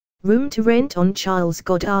Room to rent on Charles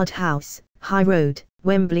Goddard House, High Road,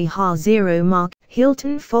 Wembley HA0 Mark.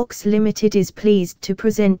 Hilton Fox Limited is pleased to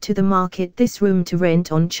present to the market this room to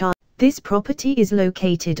rent on Charles. This property is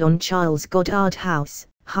located on Charles Goddard House,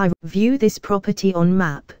 High Road. View this property on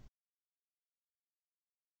map.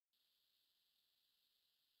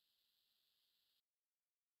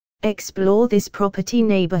 Explore this property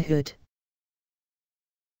neighborhood.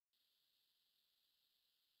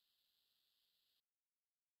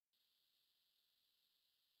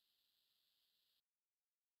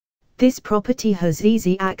 This property has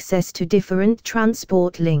easy access to different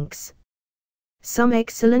transport links. Some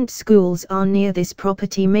excellent schools are near this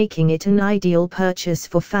property, making it an ideal purchase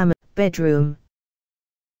for family. Bedroom,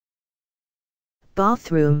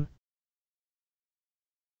 bathroom.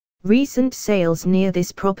 Recent sales near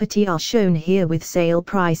this property are shown here with sale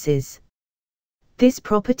prices. This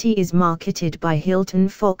property is marketed by Hilton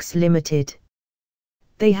Fox Limited.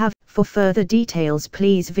 They have. For further details,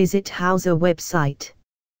 please visit Houser website.